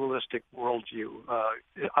of a dualistic worldview,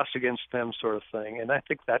 us against them sort of thing. And I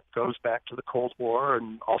think that goes back to the Cold War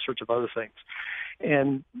and all sorts of other things.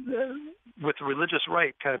 And with the religious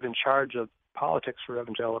right kind of in charge of politics for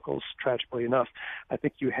evangelicals, tragically enough, I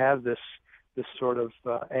think you have this sort of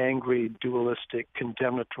angry, dualistic,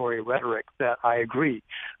 condemnatory rhetoric that I agree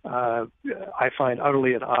I find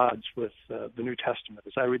utterly at odds with the New Testament.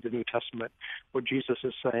 As I read the New Testament, what Jesus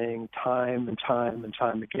is saying time and time and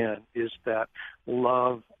time again is that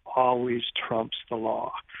love always trumps the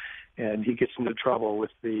law. and he gets into trouble with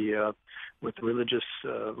the religious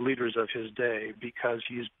leaders of his day because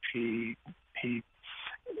he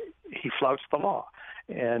flouts the law.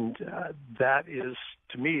 And that is,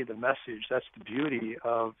 to me, the message. That's the beauty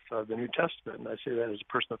of the New Testament. And I say that as a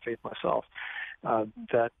person of faith myself,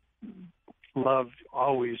 that love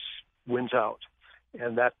always wins out.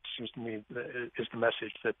 And that seems to me is the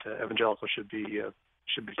message that evangelicals should be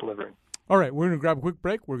delivering. All right, we're going to grab a quick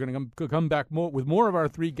break. We're going to come back with more of our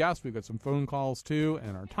three guests. We've got some phone calls, too,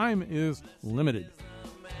 and our time is limited.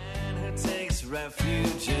 Man who takes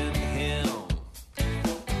refuge in him.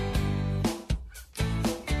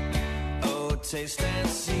 Oh, taste and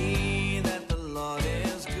see that the Lord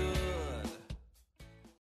is good.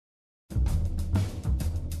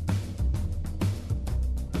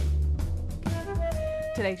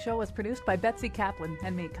 Today's show was produced by Betsy Kaplan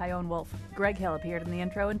and me, Kyone Wolf. Greg Hill appeared in the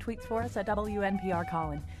intro and tweets for us at WNPR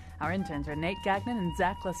Colin. Our interns are Nate Gagnon and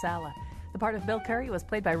Zach LaSala. The part of Bill Curry was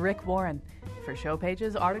played by Rick Warren. For show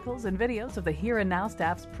pages, articles, and videos of the Here and Now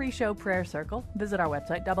staff's pre-show prayer circle, visit our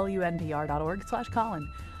website, wnpr.org/Colin.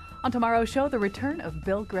 On tomorrow's show, the return of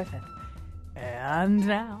Bill Griffith. And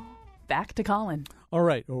now, back to Colin. All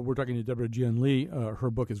right. We're talking to Deborah Gian Lee. Her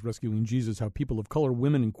book is Rescuing Jesus, How People of Color,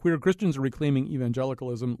 Women, and Queer Christians Are Reclaiming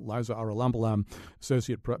Evangelicalism. Liza Aralampalam,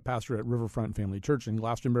 Associate Pastor at Riverfront Family Church in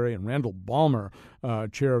Glastonbury, and Randall Balmer,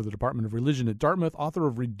 Chair of the Department of Religion at Dartmouth, author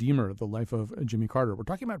of Redeemer, The Life of Jimmy Carter. We're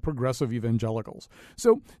talking about progressive evangelicals.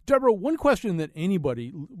 So, Deborah, one question that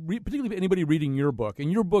anybody, particularly anybody reading your book,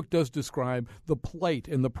 and your book does describe the plight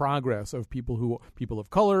and the progress of people of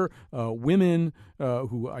color, women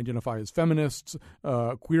who identify as feminists,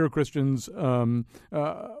 queer Christians,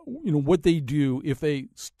 what they do if they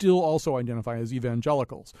still also identify as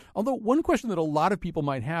evangelicals. Although one question that a lot of people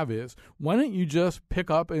might have is, why don't you just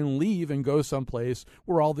pick up and leave and go someplace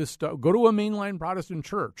where all this stuff, go to a mainline Protestant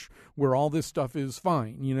church where all this stuff is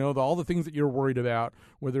fine, all the things that you're worried about,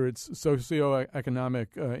 whether it's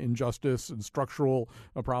socioeconomic injustice and structural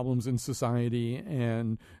problems in society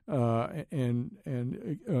and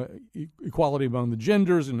equality among the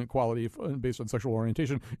genders and equality based on sexual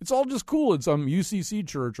orientation. It's all just cool at some UCC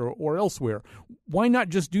church or elsewhere. Why not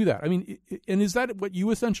just do that? I mean, and is that what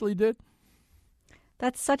you essentially did?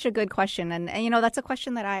 That's such a good question. And that's a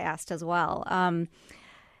question that I asked as well.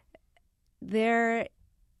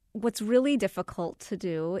 What's really difficult to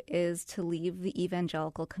do is to leave the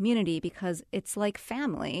evangelical community because it's like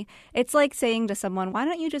family. It's like saying to someone, why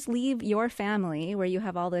don't you just leave your family where you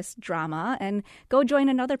have all this drama and go join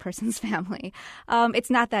another person's family? It's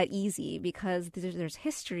not that easy because there's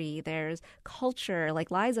history, there's culture,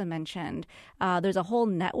 like Liza mentioned. There's a whole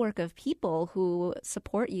network of people who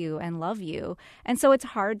support you and love you. And so it's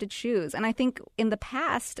hard to choose. And I think in the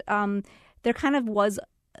past, there kind of was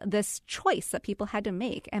this choice that people had to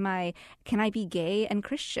make. Can I be gay and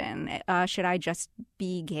Christian? Should I just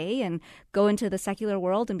be gay and go into the secular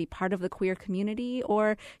world and be part of the queer community?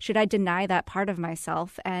 Or should I deny that part of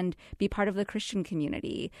myself and be part of the Christian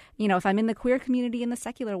community? If I'm in the queer community in the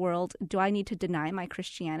secular world, do I need to deny my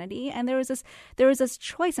Christianity? And there was this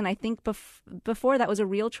choice. And I think before that was a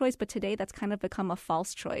real choice, but today that's kind of become a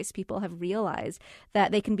false choice. People have realized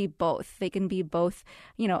that they can be both. They can be both,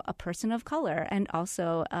 a person of color and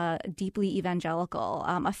also deeply evangelical,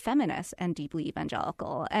 a feminist and deeply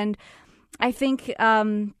evangelical. And I think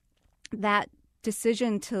that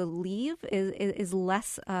decision to leave is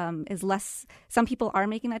less. Some people are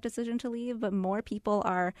making that decision to leave, but more people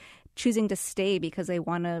are choosing to stay because they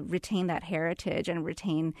want to retain that heritage and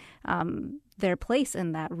retain their place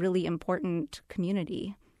in that really important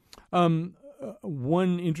community.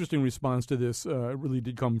 One interesting response to this really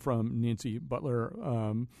did come from Nancy Butler,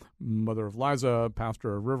 mother of Liza,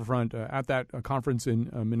 pastor of Riverfront, at that conference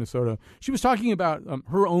in Minnesota. She was talking about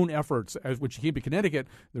her own efforts, which she came to Connecticut.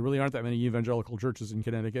 There really aren't that many evangelical churches in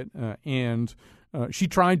Connecticut, and she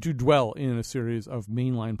tried to dwell in a series of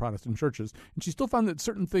mainline Protestant churches, and she still found that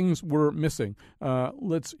certain things were missing.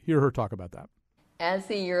 Let's hear her talk about that. As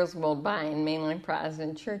the years rolled by in mainline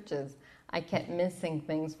Protestant churches, I kept missing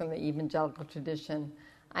things from the evangelical tradition.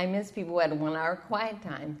 I miss people who had a 1 hour quiet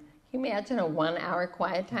time. Can you imagine a 1 hour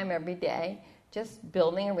quiet time every day? Just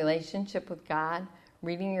building a relationship with God,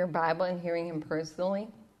 reading your Bible and hearing Him personally.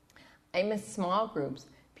 I miss small groups,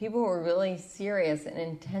 people who were really serious and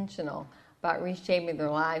intentional about reshaping their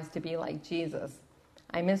lives to be like Jesus.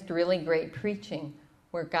 I missed really great preaching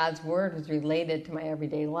where God's Word was related to my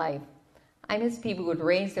everyday life. I miss people who would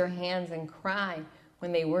raise their hands and cry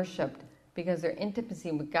when they worshiped, because their intimacy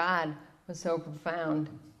with God was so profound.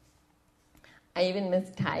 I even miss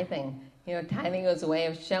tithing. Tithing was a way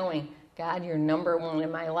of showing, God, you're number one in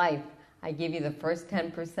my life. I give you the first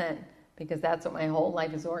 10%. because that's what my whole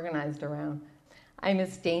life is organized around. I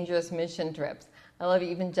miss dangerous mission trips. I love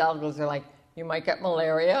evangelicals. They're like, you might get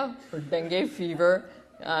malaria or dengue fever.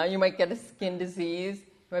 You might get a skin disease.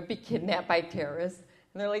 You might be kidnapped by terrorists.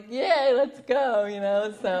 And they're like, yay, let's go,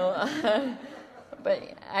 So, but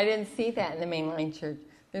I didn't see that in the mainline church.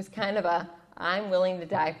 There's kind of a, I'm willing to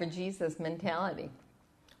die for Jesus mentality.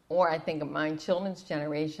 Or I think of my children's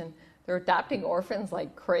generation, they're adopting orphans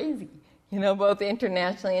like crazy, both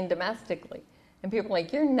internationally and domestically. And people are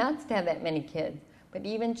like, you're nuts to have that many kids. But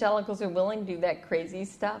evangelicals are willing to do that crazy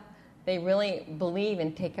stuff. They really believe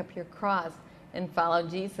and take up your cross and follow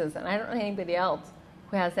Jesus. And I don't know anybody else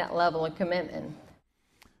who has that level of commitment.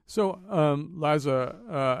 So,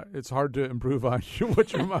 Liza, it's hard to improve on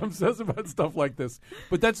what your mom says about stuff like this.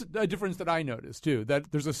 But that's a difference that I noticed, too,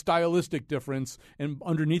 that there's a stylistic difference, and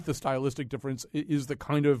underneath the stylistic difference is the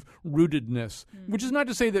kind of rootedness, which is not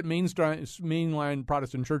to say that mainline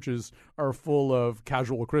Protestant churches are full of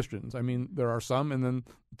casual Christians. I mean, there are some, and then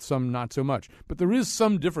some not so much. But there is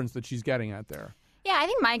some difference that she's getting at there. Yeah, I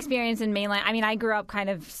think my experience in mainline, I grew up kind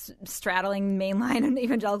of straddling mainline and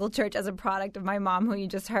evangelical church as a product of my mom, who you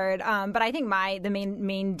just heard. But I think the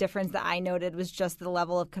main difference that I noted was just the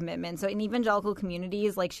level of commitment. So in evangelical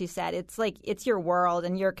communities, like she said, it's your world,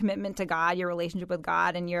 and your commitment to God, your relationship with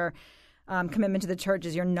God, and your commitment to the church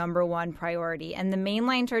is your number one priority. And the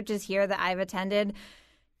mainline churches here that I've attended,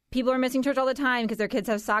 people are missing church all the time because their kids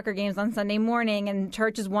have soccer games on Sunday morning, and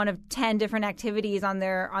church is one of 10 different activities on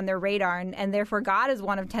their radar, and therefore God is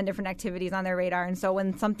one of 10 different activities on their radar. And so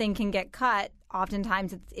when something can get cut,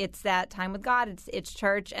 oftentimes it's that time with God, it's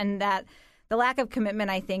church, and that the lack of commitment,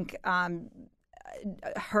 I think,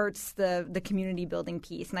 hurts the community building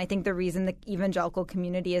piece. And I think the reason the evangelical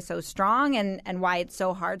community is so strong and why it's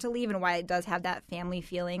so hard to leave and why it does have that family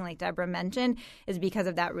feeling, like Deborah mentioned, is because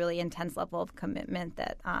of that really intense level of commitment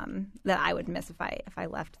that I would miss if I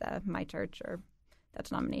left my church or that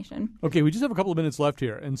denomination. Okay, we just have a couple of minutes left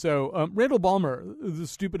here. And so, Randall Balmer, the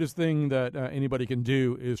stupidest thing that anybody can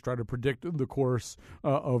do is try to predict the course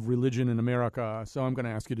of religion in America. So I'm going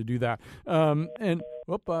to ask you to do that.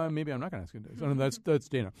 Maybe I'm not going to ask you to do that. No, that's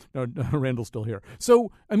Dana. No, Randall's still here. So,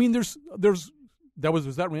 I mean, was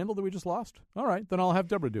that Randall that we just lost? All right, then I'll have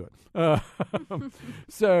Deborah do it.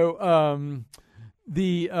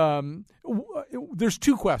 There's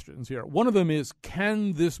two questions here. One of them is,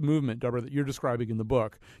 can this movement, Deborah, that you're describing in the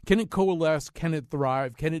book, can it coalesce? Can it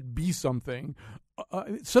thrive? Can it be something?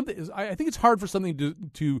 I think it's hard for something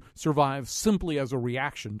to survive simply as a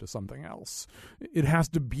reaction to something else. It has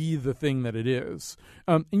to be the thing that it is.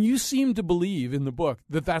 And you seem to believe in the book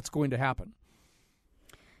that that's going to happen.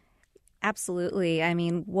 Absolutely. I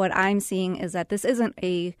mean, what I'm seeing is that this isn't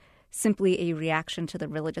simply a reaction to the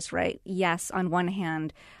religious right. Yes, on one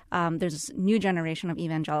hand, there's this new generation of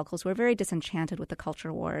evangelicals who are very disenchanted with the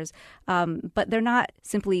culture wars, but they're not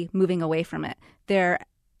simply moving away from it. They're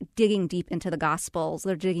digging deep into the Gospels,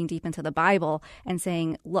 they're digging deep into the Bible and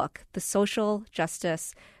saying, look, the social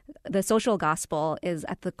gospel is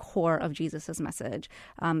at the core of Jesus's message.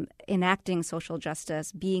 Enacting social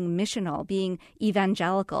justice, being missional, being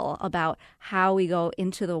evangelical about how we go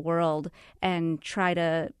into the world and try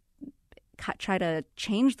to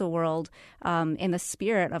change the world in the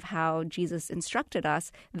spirit of how Jesus instructed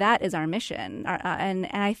us. That is our mission. And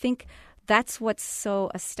I think that's what's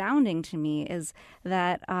so astounding to me is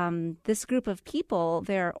that this group of people,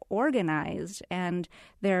 they're organized and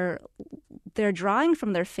they're drawing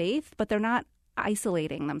from their faith, but they're not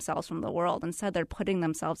isolating themselves from the world. Instead, they're putting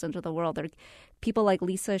themselves into the world. They're people like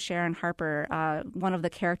Lisa Sharon Harper, one of the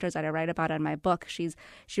characters that I write about in my book. She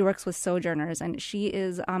works with sojourners, and she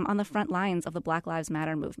is on the front lines of the Black Lives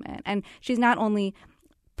Matter movement. And she's not only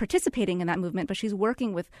participating in that movement, but she's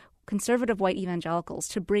working with conservative white evangelicals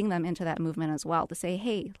to bring them into that movement as well, to say,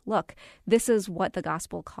 hey, look, this is what the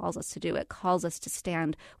gospel calls us to do. It calls us to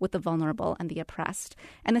stand with the vulnerable and the oppressed.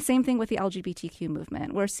 And the same thing with the LGBTQ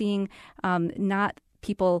movement. We're seeing not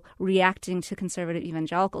people reacting to conservative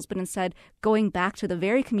evangelicals, but instead going back to the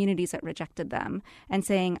very communities that rejected them and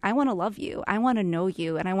saying, I want to love you, I want to know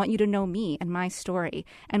you, and I want you to know me and my story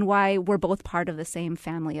and why we're both part of the same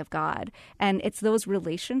family of God. And it's those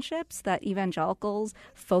relationships that evangelicals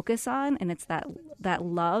focus on, and it's that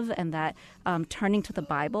love and that turning to the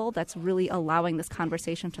Bible that's really allowing this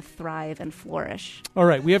conversation to thrive and flourish. All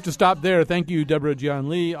right, we have to stop there. Thank you, Deborah Jian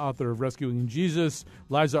Lee, author of Rescuing Jesus,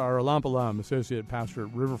 Liza Aralampalam, associate pastor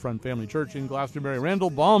at Riverfront Family Church in Glastonbury, Randall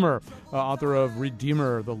Balmer, author of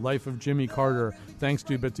Redeemer, The Life of Jimmy Carter. Thanks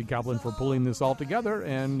to Betsy Kaplan for pulling this all together,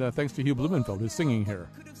 and thanks to Hugh Blumenfeld, who's singing here.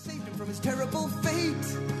 Could have saved him from his terrible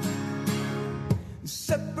fate.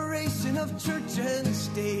 separation of church and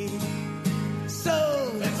state.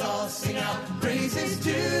 So let's all sing out praises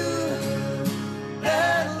to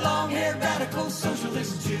that long-haired radical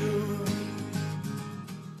socialist Jew.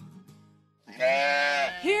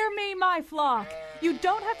 Hear me, my flock. You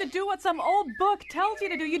don't have to do what some old book tells you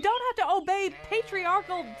to do. You don't have to obey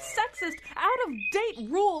patriarchal, sexist, out-of-date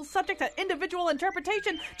rules subject to individual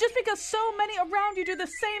interpretation just because so many around you do the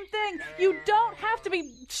same thing. You don't have to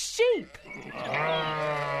be sheep.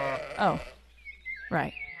 Oh,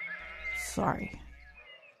 right. Sorry.